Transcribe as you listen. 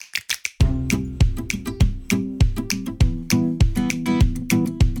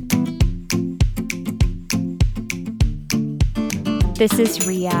this is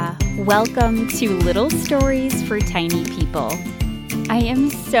Rhea. Welcome to Little Stories for Tiny People. I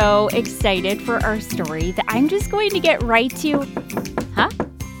am so excited for our story that I'm just going to get right to... Huh?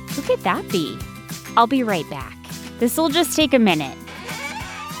 Who could that be? I'll be right back. This will just take a minute.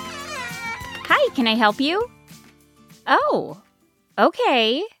 Hi, can I help you? Oh,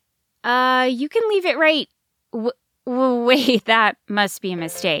 okay. You can leave it right... Wait, that must be a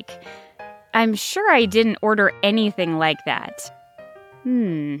mistake. I'm sure I didn't order anything like that.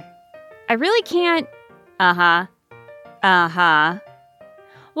 I really can't... Uh-huh.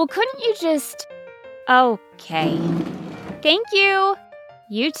 Well, couldn't you just... Okay. Thank you.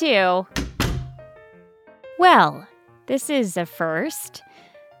 You too. Well, this is a first.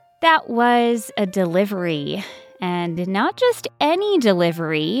 That was a delivery. And not just any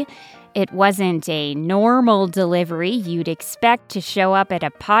delivery. It wasn't a normal delivery you'd expect to show up at a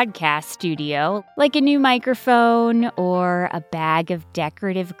podcast studio, like a new microphone or a bag of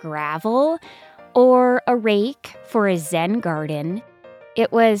decorative gravel or a rake for a Zen garden.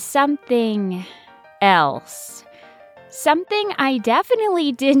 It was something else. Something I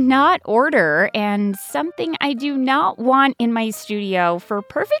definitely did not order and something I do not want in my studio for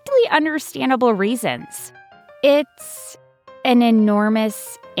perfectly understandable reasons. It's an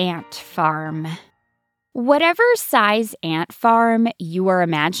enormous ant farm. Whatever size ant farm you are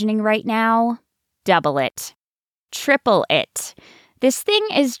imagining right now, double it. Triple it. This thing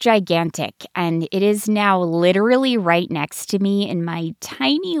is gigantic, and it is now literally right next to me in my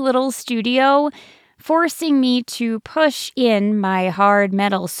tiny little studio, forcing me to push in my hard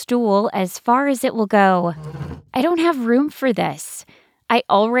metal stool as far as it will go. I don't have room for this. I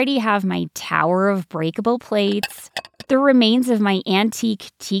already have my tower of breakable plates, the remains of my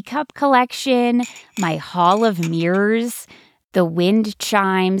antique teacup collection, my hall of mirrors, the wind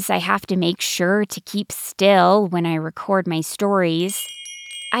chimes I have to make sure to keep still when I record my stories.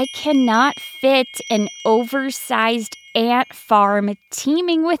 I cannot fit an oversized ant farm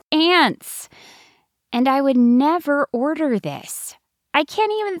teeming with ants. And I would never order this. I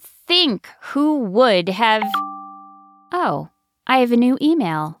can't even think who would have... Oh, I have a new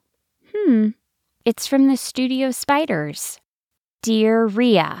email. It's from the studio spiders. Dear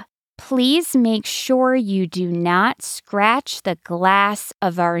Rhea, please make sure you do not scratch the glass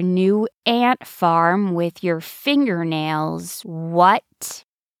of our new ant farm with your fingernails. What?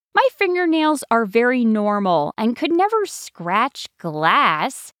 My fingernails are very normal and could never scratch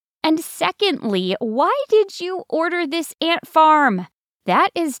glass. And secondly, why did you order this ant farm? That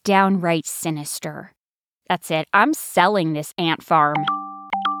is downright sinister. That's it. I'm selling this ant farm.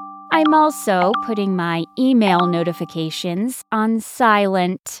 I'm also putting my email notifications on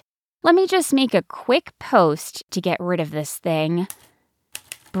silent. Let me just make a quick post to get rid of this thing.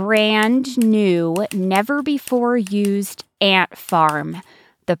 Brand new, never before used ant farm.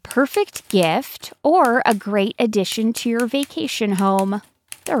 The perfect gift or a great addition to your vacation home.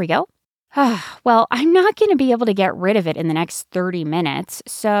 There we go. Well, I'm not going to be able to get rid of it in the next 30 minutes,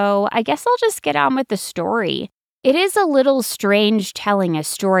 so I guess I'll just get on with the story. It is a little strange telling a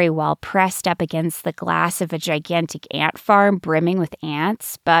story while pressed up against the glass of a gigantic ant farm brimming with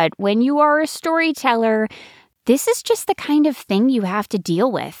ants, but when you are a storyteller, this is just the kind of thing you have to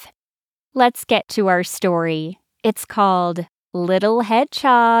deal with. Let's get to our story. It's called Little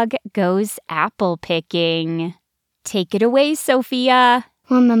Hedgehog Goes Apple Picking. Take it away, Sophia.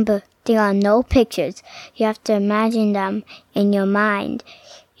 Remember, there are no pictures. You have to imagine them in your mind.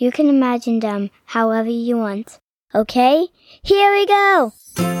 You can imagine them however you want. Okay? Here we go!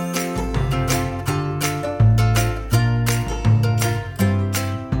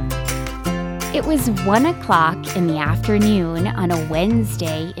 It was 1 o'clock in the afternoon on a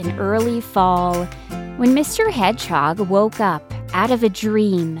Wednesday in early fall when Mr. Hedgehog woke up out of a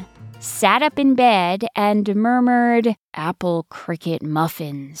dream, sat up in bed, and murmured, "Apple cricket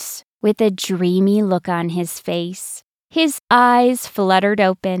muffins," with a dreamy look on his face. His eyes fluttered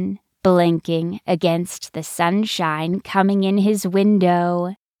open, blinking against the sunshine coming in his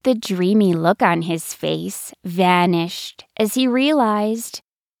window. The dreamy look on his face vanished as he realized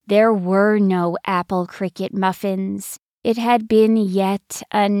there were no apple cricket muffins. It had been yet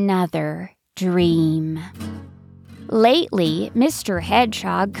another dream. Lately, Mr.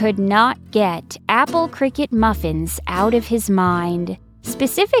 Hedgehog could not get apple cricket muffins out of his mind,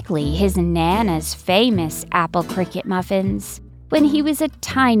 specifically his Nana's famous apple cricket muffins. When he was a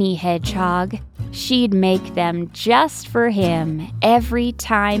tiny hedgehog, she'd make them just for him every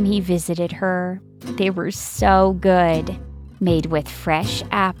time he visited her. They were so good. Made with fresh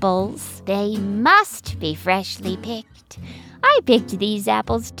apples. They must be freshly picked. I picked these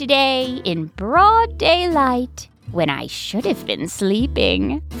apples today in broad daylight. when I should have been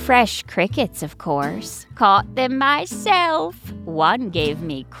sleeping. Fresh crickets, of course. Caught them myself. One gave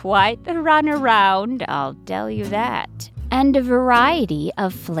me quite the runaround, I'll tell you that. And a variety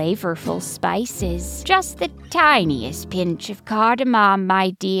of flavorful spices. Just the tiniest pinch of cardamom,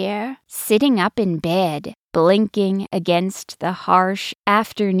 my dear. Sitting up in bed, blinking against the harsh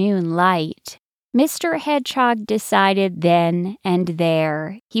afternoon light, Mr. Hedgehog decided then and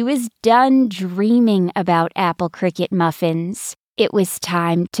there he was done dreaming about apple cricket muffins. It was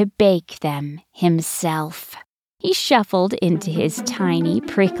time to bake them himself. He shuffled into his tiny,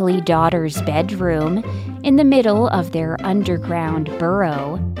 prickly daughter's bedroom in the middle of their underground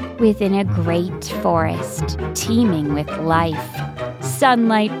burrow within a great forest teeming with life.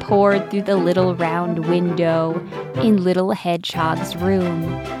 Sunlight poured through the little round window in Little Hedgehog's room,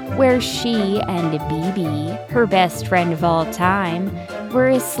 where she and Bibi, her best friend of all time, were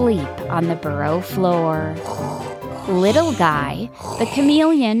asleep on the burrow floor. Little Guy, the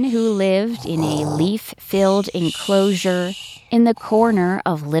chameleon who lived in a leaf-filled enclosure in the corner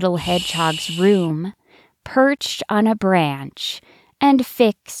of Little Hedgehog's room, perched on a branch and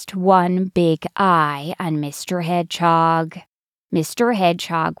fixed one big eye on Mr. Hedgehog. Mr.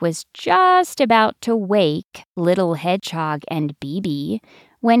 Hedgehog was just about to wake Little Hedgehog and Bibi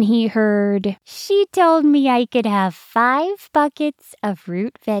when he heard, "She told me I could have 5 buckets of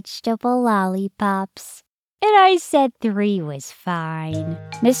root vegetable lollipops. And I said 3 was fine."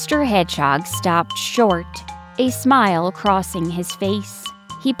 Mr. Hedgehog stopped short, a smile crossing his face.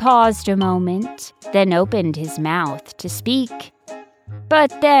 He paused a moment, then opened his mouth to speak.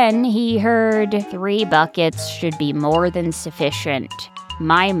 But then he heard, "3 buckets should be more than sufficient.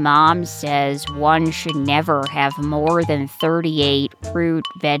 My mom says one should never have more than 38 fruit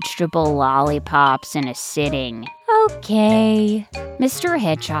vegetable lollipops in a sitting." "Okay." Mr.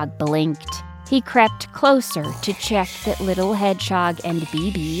 Hedgehog blinked. He crept closer to check that Little Hedgehog and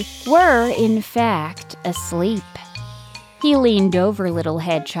Bibi were, in fact, asleep. He leaned over Little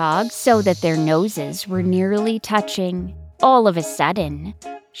Hedgehog so that their noses were nearly touching. All of a sudden,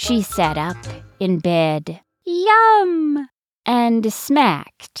 she sat up in bed. "Yum!" and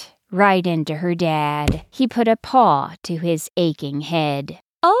smacked right into her dad. He put a paw to his aching head.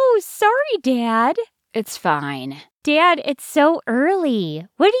 "Oh, sorry, Dad." "It's fine." "Dad, it's so early.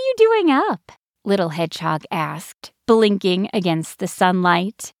 What are you doing up?" Little Hedgehog asked, blinking against the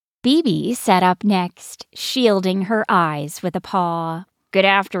sunlight. Bibi sat up next, shielding her eyes with a paw. "Good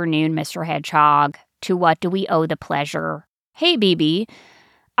afternoon, Mr. Hedgehog. To what do we owe the pleasure?" "Hey, Bibi.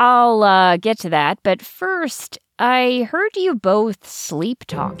 I'll get to that, but first, I heard you both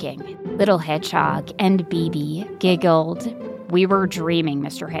sleep-talking." Little Hedgehog and Bibi giggled. "We were dreaming,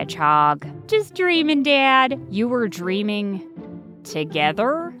 Mr. Hedgehog." "Just dreaming, Dad." "You were dreaming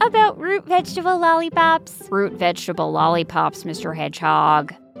together?" "About root vegetable lollipops." "Root vegetable lollipops, Mr.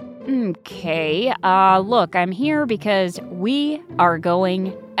 Hedgehog." "Okay, look, I'm here because we are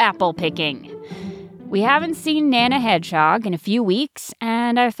going apple picking. We haven't seen Nana Hedgehog in a few weeks,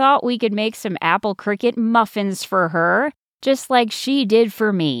 and I thought we could make some apple cricket muffins for her, just like she did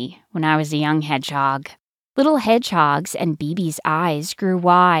for me when I was a young hedgehog." Little Hedgehog's and Bibi's eyes grew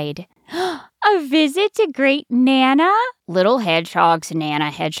wide. "A visit to Great Nana?" "Little Hedgehog's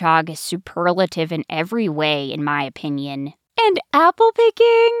Nana Hedgehog is superlative in every way, in my opinion." "And apple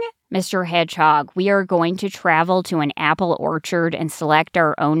picking?" "Mr. Hedgehog, we are going to travel to an apple orchard and select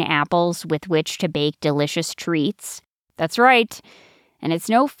our own apples with which to bake delicious treats." "That's right. And it's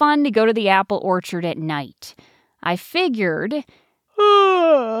no fun to go to the apple orchard at night. I figured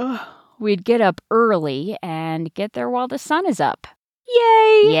we'd get up early and get there while the sun is up."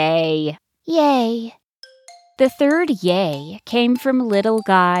 "Yay!" "Yay!" "Yay!" The third yay came from Little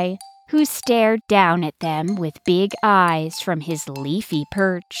Guy, who stared down at them with big eyes from his leafy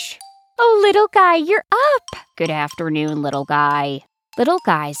perch. "Oh, Little Guy, you're up!" "Good afternoon, Little Guy." Little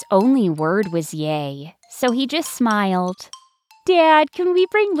Guy's only word was yay, so he just smiled. "Dad, can we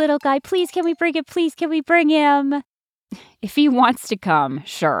bring Little Guy? Please, can we bring him? Please, can we bring him?" "If he wants to come,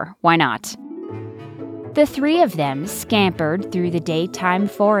 sure, why not?" The 3 of them scampered through the daytime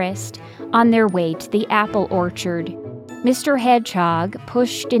forest on their way to the apple orchard. Mr. Hedgehog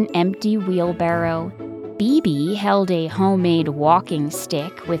pushed an empty wheelbarrow. Bibi held a homemade walking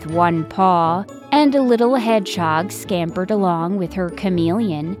stick with one paw, and a Little Hedgehog scampered along with her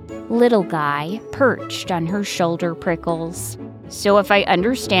chameleon, Little Guy, perched on her shoulder prickles. "So if I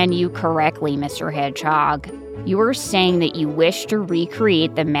understand you correctly, Mr. Hedgehog, you are saying that you wish to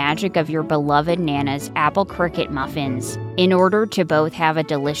recreate the magic of your beloved Nana's apple cricket muffins in order to both have a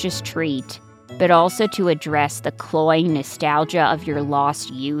delicious treat, but also to address the cloying nostalgia of your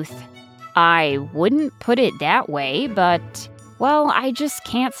lost youth." I wouldn't put it that way, but, well, I just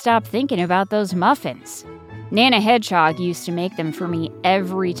can't stop thinking about those muffins. Nana Hedgehog used to make them for me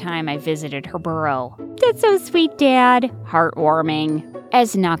every time I visited her burrow. That's so sweet, Dad. Heartwarming.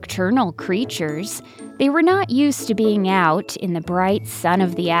 As nocturnal creatures, they were not used to being out in the bright sun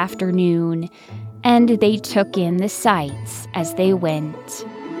of the afternoon, and they took in the sights as they went.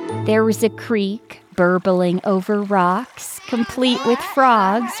 There was a creek burbling over rocks, complete with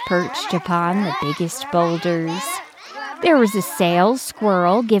frogs perched upon the biggest boulders. There was a sales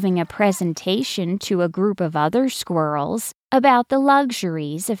squirrel giving a presentation to a group of other squirrels about the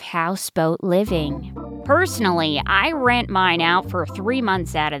luxuries of houseboat living. Personally, I rent mine out for 3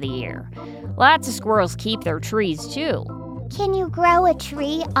 months out of the year. Lots of squirrels keep their trees, too. Can you grow a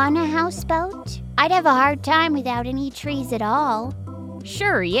tree on a houseboat? I'd have a hard time without any trees at all.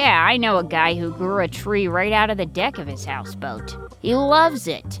 Sure, yeah, I know a guy who grew a tree right out of the deck of his houseboat. He loves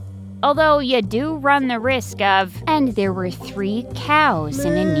it. Although you do run the risk of... And there were 3 cows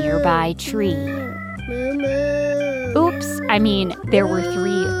in a nearby tree. Oops, there were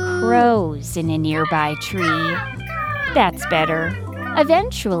 3 crows in a nearby tree. That's better.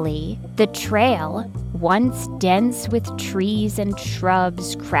 Eventually, the trail, once dense with trees and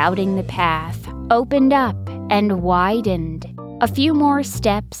shrubs crowding the path, opened up and widened. A few more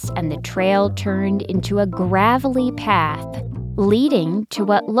steps and the trail turned into a gravelly path, leading to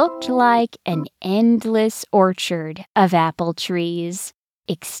what looked like an endless orchard of apple trees,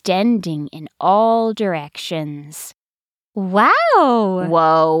 extending in all directions. Wow!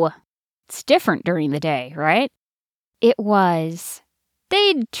 Whoa. It's different during the day, right? It was.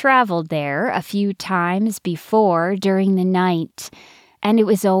 They'd traveled there a few times before during the night, and it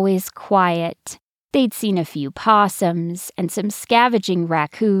was always quiet. They'd seen a few possums and some scavenging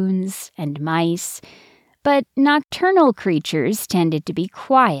raccoons and mice, but nocturnal creatures tended to be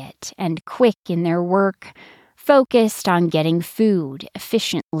quiet and quick in their work, focused on getting food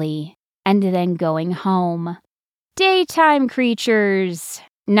efficiently and then going home. Daytime creatures,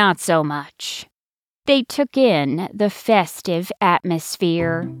 not so much. They took in the festive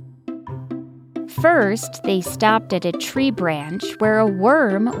atmosphere. First, they stopped at a tree branch where a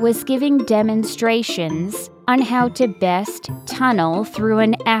worm was giving demonstrations on how to best tunnel through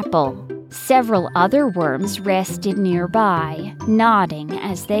an apple. Several other worms rested nearby, nodding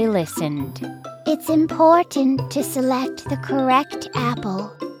as they listened. It's important to select the correct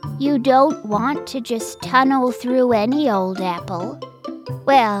apple. You don't want to just tunnel through any old apple.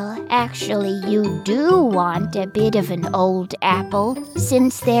 Well, actually, you do want a bit of an old apple,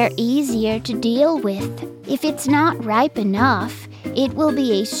 since they're easier to deal with. If it's not ripe enough, it will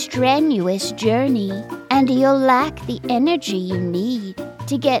be a strenuous journey, and you'll lack the energy you need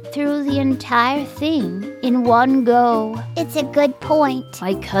to get through the entire thing in one go. It's a good point.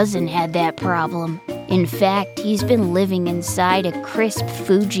 My cousin had that problem. In fact, he's been living inside a crisp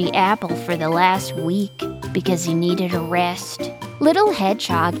Fuji apple for the last week because he needed a rest. Little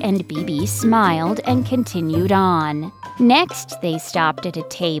Hedgehog and BB smiled and continued on. Next, they stopped at a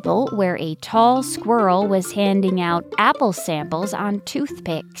table where a tall squirrel was handing out apple samples on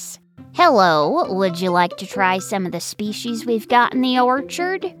toothpicks. Hello, would you like to try some of the species we've got in the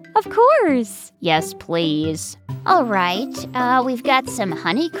orchard? Of course. Yes, please. All right, we've got some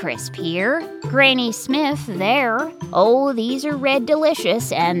Honeycrisp here. Granny Smith there. Oh, these are red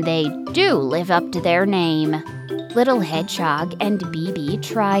delicious, and they do live up to their name. Little Hedgehog and BB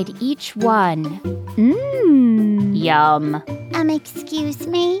tried each one. Yum. Excuse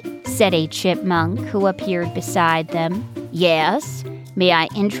me? Said a chipmunk who appeared beside them. Yes? May I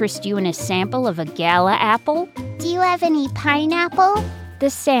interest you in a sample of a gala apple? Do you have any pineapple? The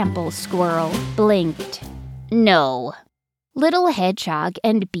sample squirrel blinked. No. Little Hedgehog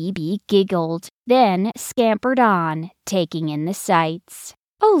and BB giggled, then scampered on, taking in the sights.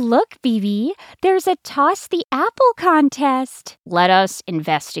 Oh, look, BB, there's a Toss the Apple contest. Let us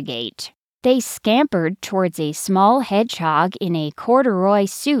investigate. They scampered towards a small hedgehog in a corduroy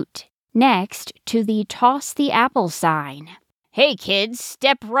suit, next to the Toss the Apple sign. Hey, kids,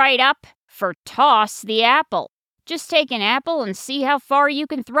 step right up for Toss the Apple. Just take an apple and see how far you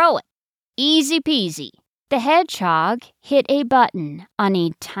can throw it. Easy peasy. The hedgehog hit a button on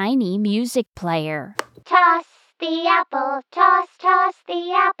a tiny music player. Toss the apple, toss, toss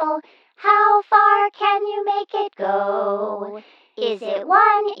the apple. How far can you make it go? Is it 1?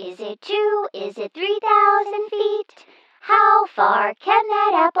 Is it 2? Is it 3,000 feet? How far can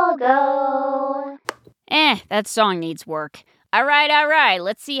that apple go? That song needs work. All right,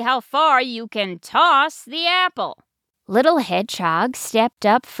 let's see how far you can toss the apple. Little Hedgehog stepped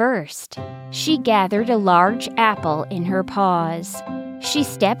up first. She gathered a large apple in her paws. She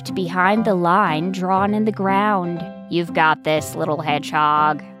stepped behind the line drawn in the ground. "You've got this, little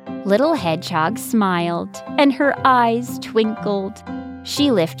hedgehog." Little Hedgehog smiled, and her eyes twinkled. She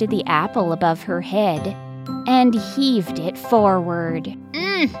lifted the apple above her head and heaved it forward.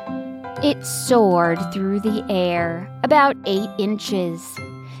 It soared through the air, about 8 inches.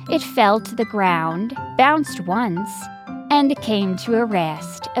 It fell to the ground, bounced once, and came to a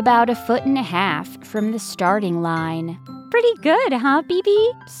rest about 1.5 feet from the starting line. Pretty good, huh,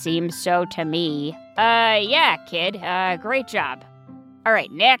 BB? Seems so to me. Yeah, kid. Great job. All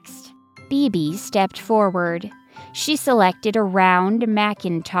right, next. BB stepped forward. She selected a round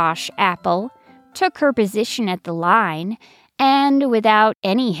Macintosh apple, took her position at the line, and without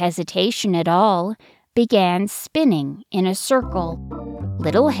any hesitation at all, began spinning in a circle.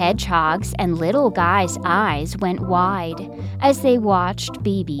 Little Hedgehog's and Little Guy's eyes went wide as they watched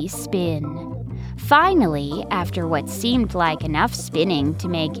BB spin. Finally, after what seemed like enough spinning to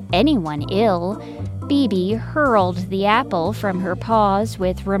make anyone ill, BB hurled the apple from her paws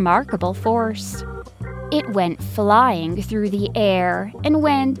with remarkable force. It went flying through the air and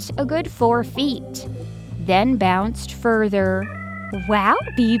went a good 4 feet, then bounced further. "Wow,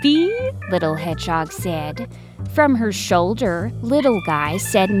 BB," Little Hedgehog said. From her shoulder, Little Guy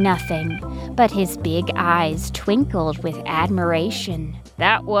said nothing, but his big eyes twinkled with admiration.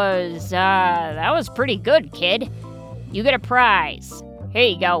 That was pretty good, kid. You get a prize. Here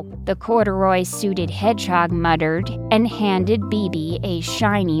you go." The corduroy-suited hedgehog muttered and handed BB a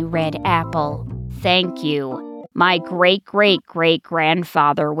shiny red apple. "Thank you. My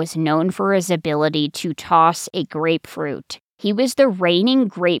great-great-great-grandfather was known for his ability to toss a grapefruit. He was the reigning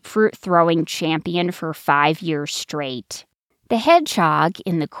grapefruit-throwing champion for 5 years straight." The hedgehog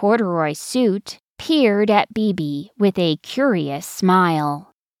in the corduroy suit peered at BB with a curious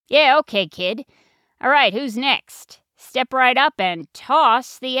smile. "Yeah, okay, kid. All right, who's next? Step right up and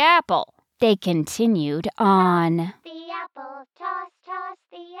toss the apple." They continued on. The apple, toss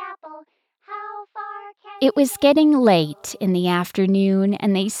the apple. How far can It was getting late in the afternoon,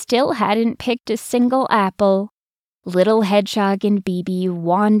 and they still hadn't picked a single apple. Little Hedgehog and BB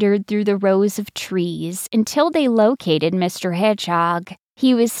wandered through the rows of trees until they located Mr. Hedgehog.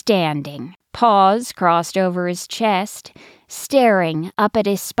 He was standing, paws crossed over his chest, staring up at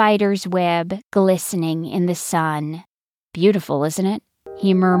a spider's web glistening in the sun. "Beautiful, isn't it?"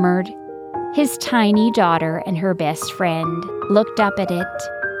 he murmured. His tiny daughter and her best friend looked up at it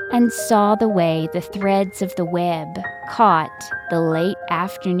and saw the way the threads of the web caught the late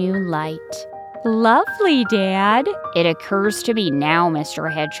afternoon light. "Lovely, Dad." "It occurs to me now,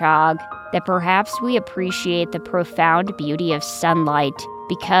 Mr. Hedgehog, that perhaps we appreciate the profound beauty of sunlight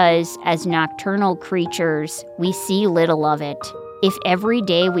because, as nocturnal creatures, we see little of it. If every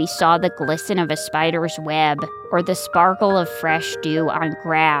day we saw the glisten of a spider's web or the sparkle of fresh dew on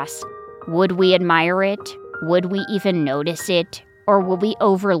grass, would we admire it? Would we even notice it? Or would we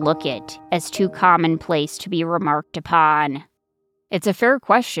overlook it as too commonplace to be remarked upon?" "It's a fair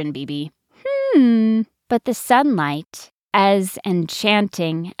question, BB." But the sunlight, as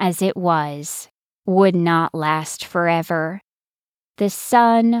enchanting as it was, would not last forever. The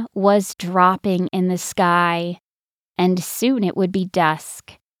sun was dropping in the sky, and soon it would be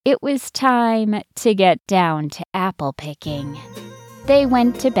dusk. It was time to get down to apple picking. They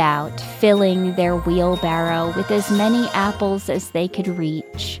went about, filling their wheelbarrow with as many apples as they could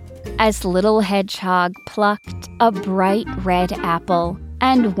reach. As Little Hedgehog plucked a bright red apple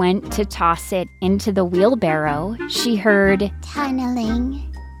and went to toss it into the wheelbarrow, she heard tunneling,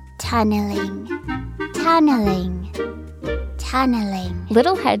 tunneling, tunneling, tunneling.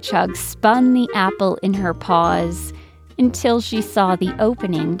 Little Hedgehog spun the apple in her paws until she saw the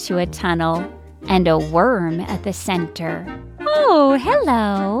opening to a tunnel and a worm at the center. "Oh,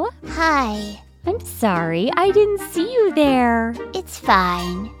 hello." Hi. "I'm sorry, I didn't see you there." It's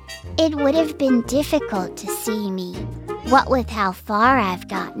fine. It would have been difficult to see me, what with how far I've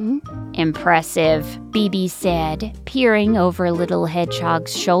gotten. "Impressive," BB said, peering over Little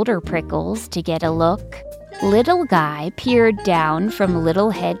Hedgehog's shoulder prickles to get a look. Little Guy peered down from Little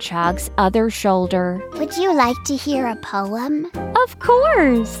Hedgehog's other shoulder. Would you like to hear a poem? "Of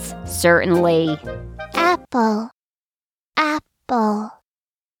course." "Certainly." Apple, apple,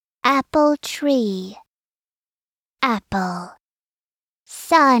 apple tree, apple,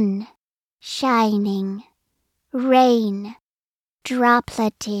 sun shining, rain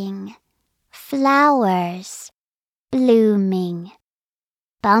dropleting, flowers blooming,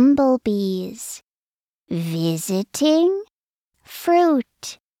 bumblebees visiting,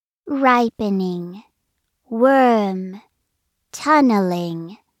 fruit ripening, worm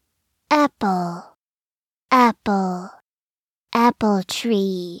tunneling, apple, apple, Apple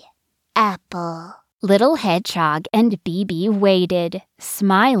tree, apple. Little Hedgehog and Bibi waited,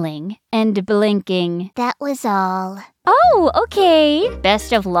 smiling and blinking. That was all. Oh, okay.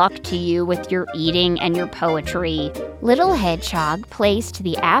 Best of luck to you with your eating and your poetry. Little Hedgehog placed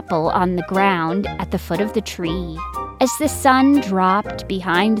the apple on the ground at the foot of the tree. As the sun dropped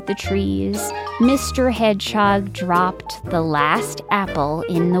behind the trees, Mr. Hedgehog dropped the last apple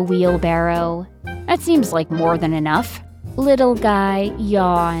in the wheelbarrow. That seems like more than enough. Little Guy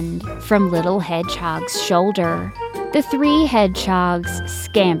yawned from Little Hedgehog's shoulder. The three hedgehogs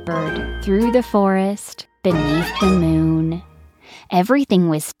scampered through the forest beneath the moon. Everything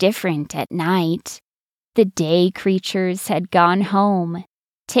was different at night. The day creatures had gone home,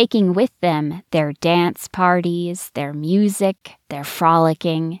 taking with them their dance parties, their music, their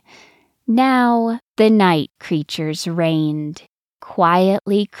frolicking. Now the night creatures reigned,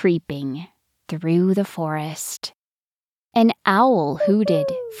 quietly creeping through the forest. An owl hooted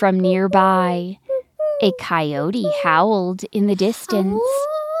from nearby. A coyote howled in the distance.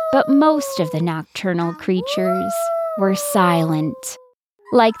 But most of the nocturnal creatures were silent,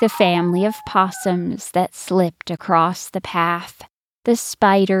 like the family of possums that slipped across the path, the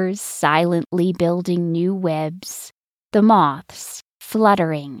spiders silently building new webs, the moths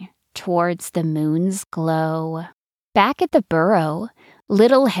fluttering towards the moon's glow. Back at the burrow,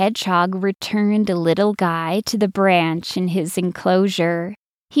 Little Hedgehog returned Little Guy to the branch in his enclosure.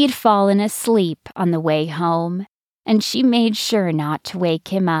 He'd fallen asleep on the way home, and she made sure not to wake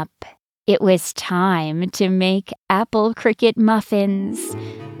him up. It was time to make apple cricket muffins.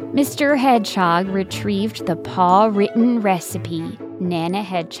 Mr. Hedgehog retrieved the paw-written recipe Nana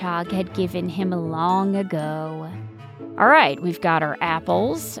Hedgehog had given him long ago. All right, we've got our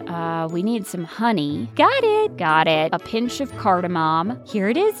apples. We need some honey. Got it. A pinch of cardamom. Here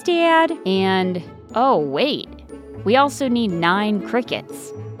it is, Dad. And, oh, wait. We also need 9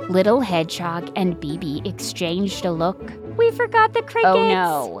 crickets. Little Hedgehog and Bibi exchanged a look. We forgot the crickets. Oh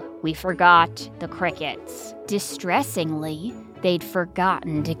no, we forgot the crickets. Distressingly, they'd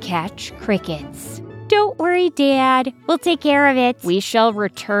forgotten to catch crickets. Don't worry, Dad. We'll take care of it. We shall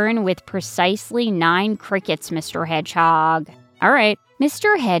return with precisely 9 crickets, Mr. Hedgehog. All right.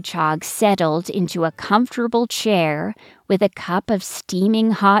 Mr. Hedgehog settled into a comfortable chair with a cup of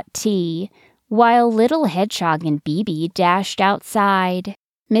steaming hot tea, while Little Hedgehog and Bibi dashed outside.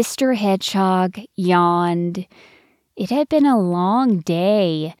 Mr. Hedgehog yawned. It had been a long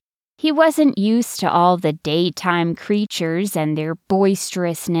day. He wasn't used to all the daytime creatures and their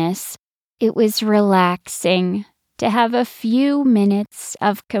boisterousness. It was relaxing to have a few minutes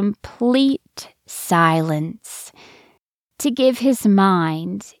of complete silence, to give his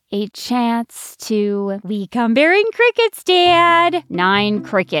mind a chance to... We come bearing crickets, Dad. 9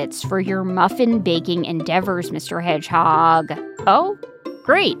 crickets for your muffin baking endeavors, Mr. Hedgehog. Oh,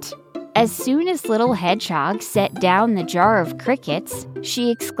 great. As soon as Little Hedgehog set down the jar of crickets, she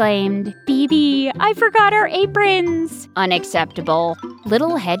exclaimed, Bibi, I forgot our aprons. Unacceptable.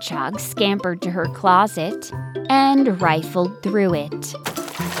 Little Hedgehog scampered to her closet and rifled through it.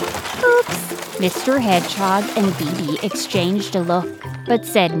 Oops. Mr. Hedgehog and Bibi exchanged a look, but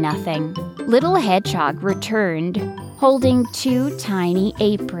said nothing. Little Hedgehog returned, holding 2 tiny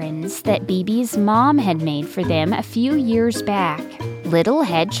aprons that Bibi's mom had made for them a few years back. Little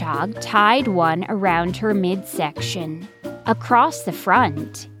Hedgehog tied one around her midsection. Across the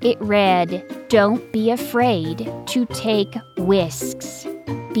front, it read, "Don't be afraid to take whisks."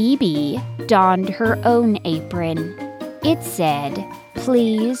 Bibi donned her own apron. It said,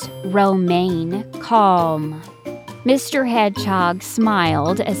 "Please remain calm." Mr. Hedgehog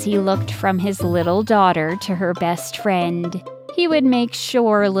smiled as he looked from his little daughter to her best friend. He would make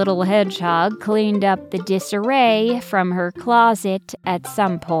sure Little Hedgehog cleaned up the disarray from her closet at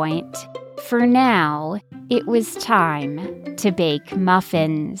some point. For now, it was time to bake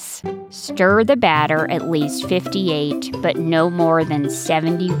muffins. Stir the batter at least 58, but no more than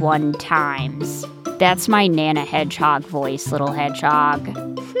 71 times. That's my Nana Hedgehog voice, Little Hedgehog.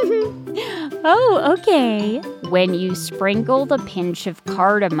 Oh, okay. When you sprinkle the pinch of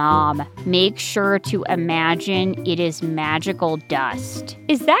cardamom, make sure to imagine it is magical dust.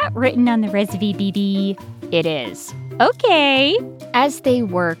 Is that written on the recipe, Bibi? It is. Okay. As they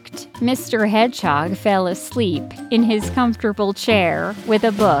worked, Mr. Hedgehog fell asleep in his comfortable chair with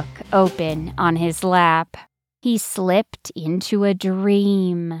a book open on his lap. He slipped into a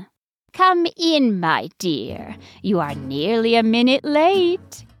dream. Come in, my dear. You are nearly a minute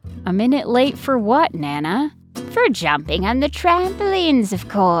late. A minute late for what, Nana? For jumping on the trampolines, of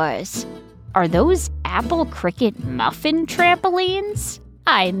course. Are those apple cricket muffin trampolines?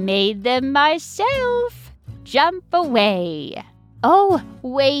 I made them myself. jump away. Oh,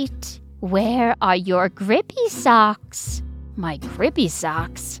 wait. Where are your grippy socks? My grippy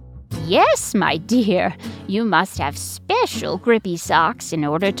socks? Yes, my dear. You must have special grippy socks in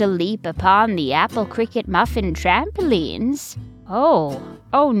order to leap upon the apple cricket muffin trampolines. Oh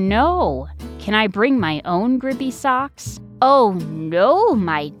no. Can I bring my own grippy socks? Oh no,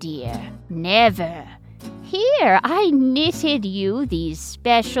 my dear. Never. Here, I knitted you these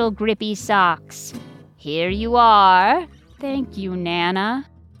special grippy socks. Here you are. Thank you, Nana.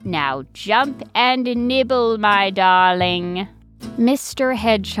 Now jump and nibble, my darling. Mr.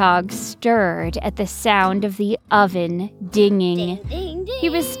 Hedgehog stirred at the sound of the oven dinging. Ding, ding, ding. He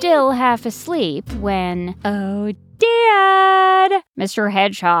was still half asleep when... Oh, Dad! Mr.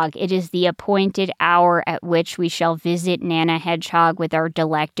 Hedgehog, it is the appointed hour at which we shall visit Nana Hedgehog with our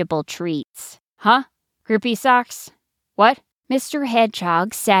delectable treats. Huh? Grippy socks? What? Mr.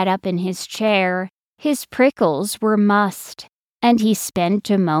 Hedgehog sat up in his chair. His prickles were mussed, and he spent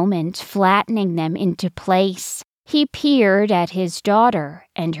a moment flattening them into place. He peered at his daughter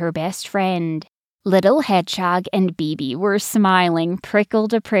and her best friend. Little Hedgehog and Bibi were smiling prickle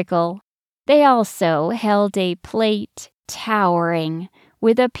to prickle. They also held a plate towering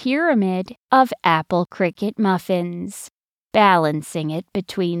with a pyramid of apple cricket muffins, balancing it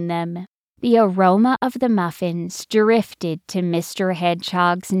between them. The aroma of the muffins drifted to Mr.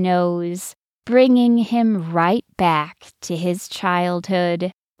 Hedgehog's nose, bringing him right back to his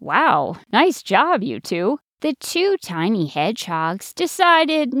childhood. Wow, nice job, you two. The two tiny hedgehogs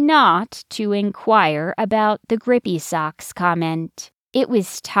decided not to inquire about the grippy socks comment. It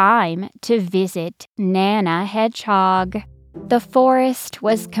was time to visit Nana Hedgehog. The forest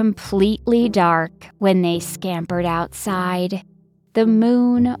was completely dark when they scampered outside. The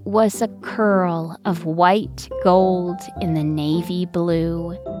moon was a curl of white gold in the navy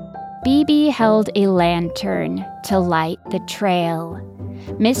blue. Bibi held a lantern to light the trail.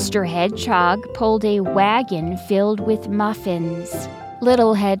 Mr. Hedgehog pulled a wagon filled with muffins.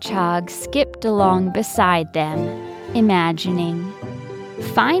 Little Hedgehog skipped along beside them, imagining.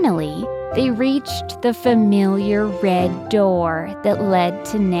 Finally, they reached the familiar red door that led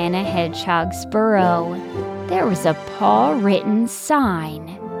to Nana Hedgehog's burrow. There was a paw-written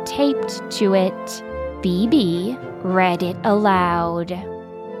sign taped to it. Bibi read it aloud.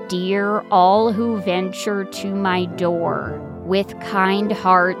 Dear all who venture to my door, with kind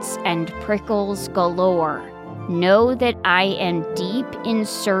hearts and prickles galore, know that I am deep in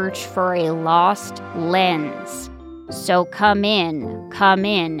search for a lost lens. So come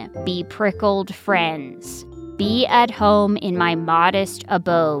in, be prickled friends. Be at home in my modest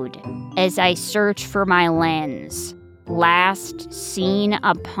abode, as I search for my lens, last seen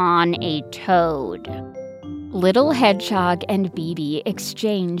upon a toad. Little Hedgehog and Bibi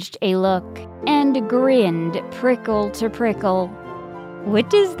exchanged a look and grinned prickle to prickle. What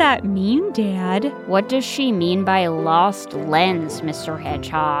does that mean, Dad? What does she mean by lost lens, Mr.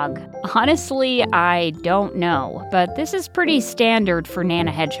 Hedgehog? Honestly, I don't know, but this is pretty standard for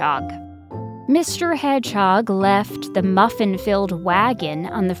Nana Hedgehog. Mr. Hedgehog left the muffin-filled wagon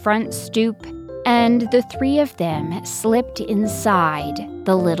on the front stoop, and the three of them slipped inside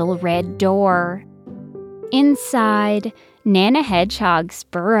the little red door. Inside, Nana Hedgehog's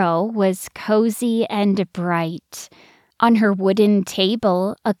burrow was cozy and bright. On her wooden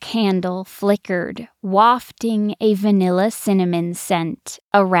table, a candle flickered, wafting a vanilla cinnamon scent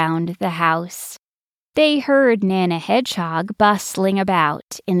around the house. They heard Nana Hedgehog bustling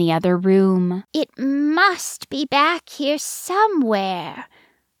about in the other room. It must be back here somewhere.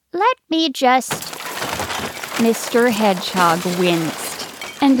 Let me just... Mr. Hedgehog winced,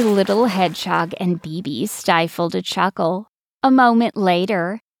 and Little Hedgehog and Bibi stifled a chuckle. A moment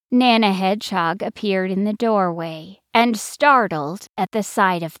later, Nana Hedgehog appeared in the doorway and startled at the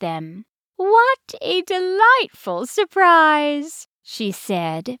sight of them. What a delightful surprise, she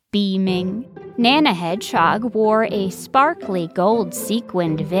said, beaming. Nana Hedgehog wore a sparkly gold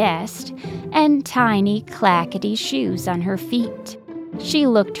sequined vest and tiny clackety shoes on her feet. She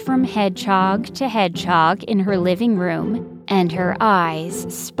looked from hedgehog to hedgehog in her living room, and her eyes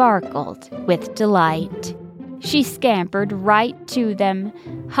sparkled with delight. She scampered right to them,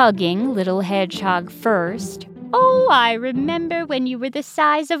 hugging Little Hedgehog first. Oh, I remember when you were the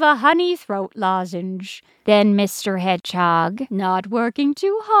size of a honey throat lozenge. Then Mr. Hedgehog, not working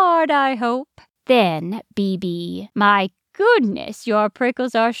too hard, I hope. Then Bibi, my goodness, your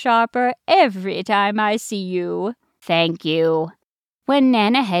prickles are sharper every time I see you. Thank you. When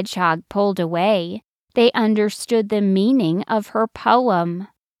Nana Hedgehog pulled away, they understood the meaning of her poem.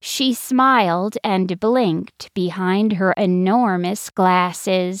 She smiled and blinked behind her enormous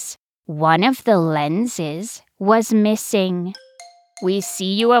glasses. One of the lenses was missing. "We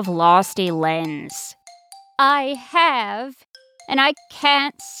see you have lost a lens." "I have, and I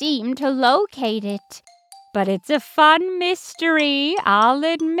can't seem to locate it. But it's a fun mystery, I'll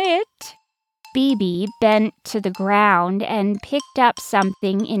admit." Bibi bent to the ground and picked up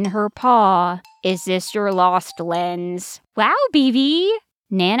something in her paw. "Is this your lost lens?" "Wow, Bibi!"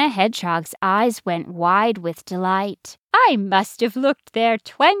 Nana Hedgehog's eyes went wide with delight. "I must have looked there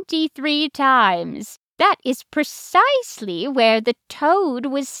 23 times. That is precisely where the toad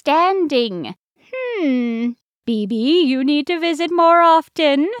was standing. Bibi, you need to visit more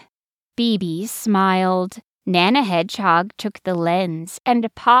often." Bibi smiled. Nana Hedgehog took the lens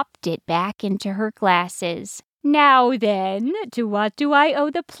and popped it back into her glasses. "Now then, to what do I owe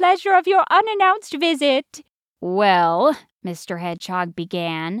the pleasure of your unannounced visit?" "Well," Mr. Hedgehog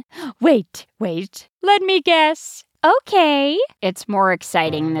began. Wait, let me guess." "Okay." "It's more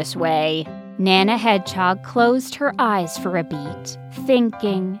exciting this way." Nana Hedgehog closed her eyes for a beat,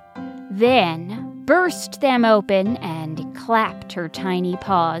 thinking, then burst them open and clapped her tiny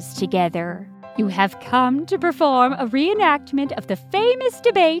paws together. "You have come to perform a reenactment of the famous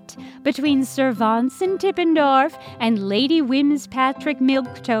debate between Sir Vonson Tippendorf and Lady Whimspatrick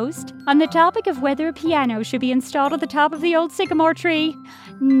Milquetoast on the topic of whether a piano should be installed at the top of the old sycamore tree."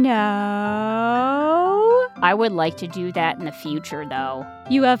 "No." "I would like to do that in the future, though."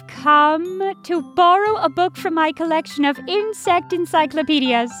 "You have come to borrow a book from my collection of insect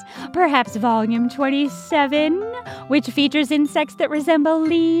encyclopedias, perhaps volume 27, which features insects that resemble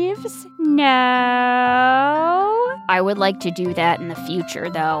leaves." "No." "I would like to do that in the future,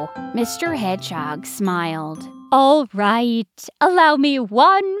 though." Mr. Hedgehog smiled. "All right, allow me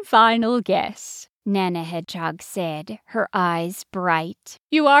one final guess," Nana Hedgehog said, her eyes bright.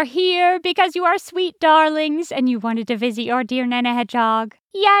 "You are here because you are sweet darlings and you wanted to visit your dear Nana Hedgehog."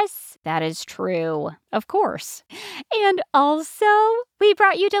 "Yes." "That is true. Of course." "And also, we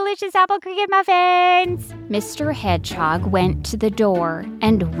brought you delicious apple cricket muffins." Mr. Hedgehog went to the door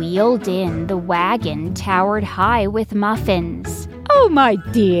and wheeled in the wagon towered high with muffins. "Oh, my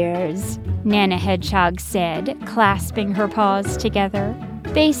dears," Nana Hedgehog said, clasping her paws together.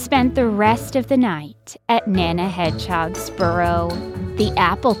 They spent the rest of the night at Nana Hedgehog's burrow. The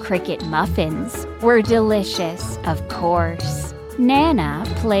apple cricket muffins were delicious, of course. Nana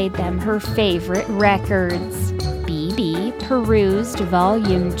played them her favorite records. Bibi perused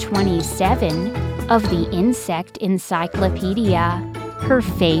volume 27 of the Insect Encyclopedia. Her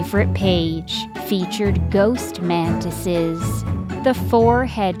favorite page featured ghost mantises. The 4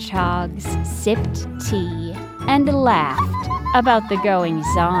 hedgehogs sipped tea and laughed about the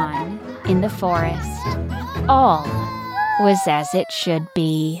goings-on in the forest. All was as it should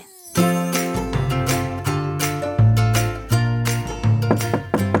be.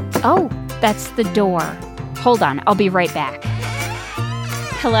 Oh, that's the door. Hold on, I'll be right back.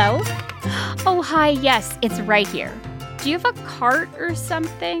 Hello? Oh, hi, yes, it's right here. Do you have a cart or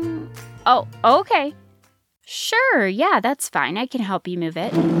something? Oh, okay. Sure, yeah, that's fine. I can help you move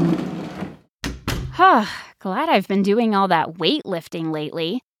it. Glad I've been doing all that weightlifting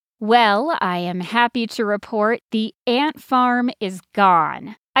lately. Well, I am happy to report the ant farm is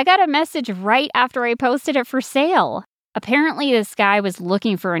gone. I got a message right after I posted it for sale. Apparently, this guy was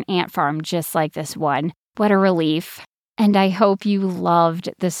looking for an ant farm just like this one. What a relief. And I hope you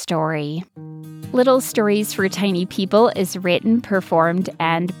loved the story. Little Stories for Tiny People is written, performed,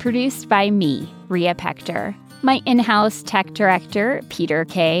 and produced by me, Rhea Pector. My in-house tech director, Peter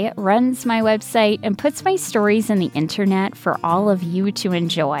Kay, runs my website and puts my stories on the internet for all of you to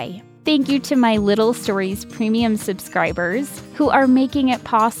enjoy. Thank you to my Little Stories premium subscribers who are making it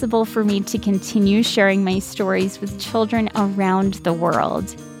possible for me to continue sharing my stories with children around the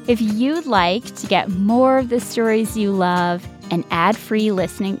world. If you'd like to get more of the stories you love, an ad-free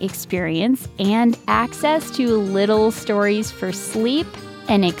listening experience, and access to Little Stories for Sleep,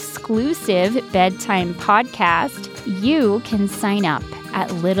 an exclusive bedtime podcast, you can sign up at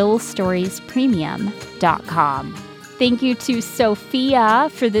littlestoriespremium.com. Thank you to Sophia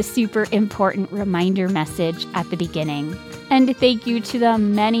for the super important reminder message at the beginning. And thank you to the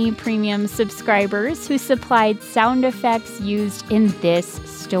many premium subscribers who supplied sound effects used in this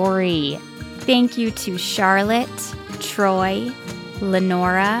story. Thank you to Charlotte, Troy,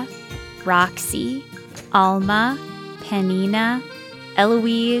 Lenora, Roxy, Alma, Penina,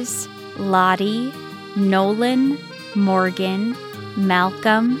 Eloise, Lottie, Nolan, Morgan,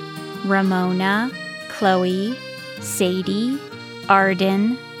 Malcolm, Ramona, Chloe, Sadie,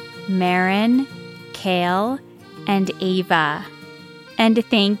 Arden, Marin, Kale, and Ava. And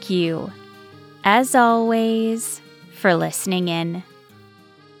thank you, as always, for listening in.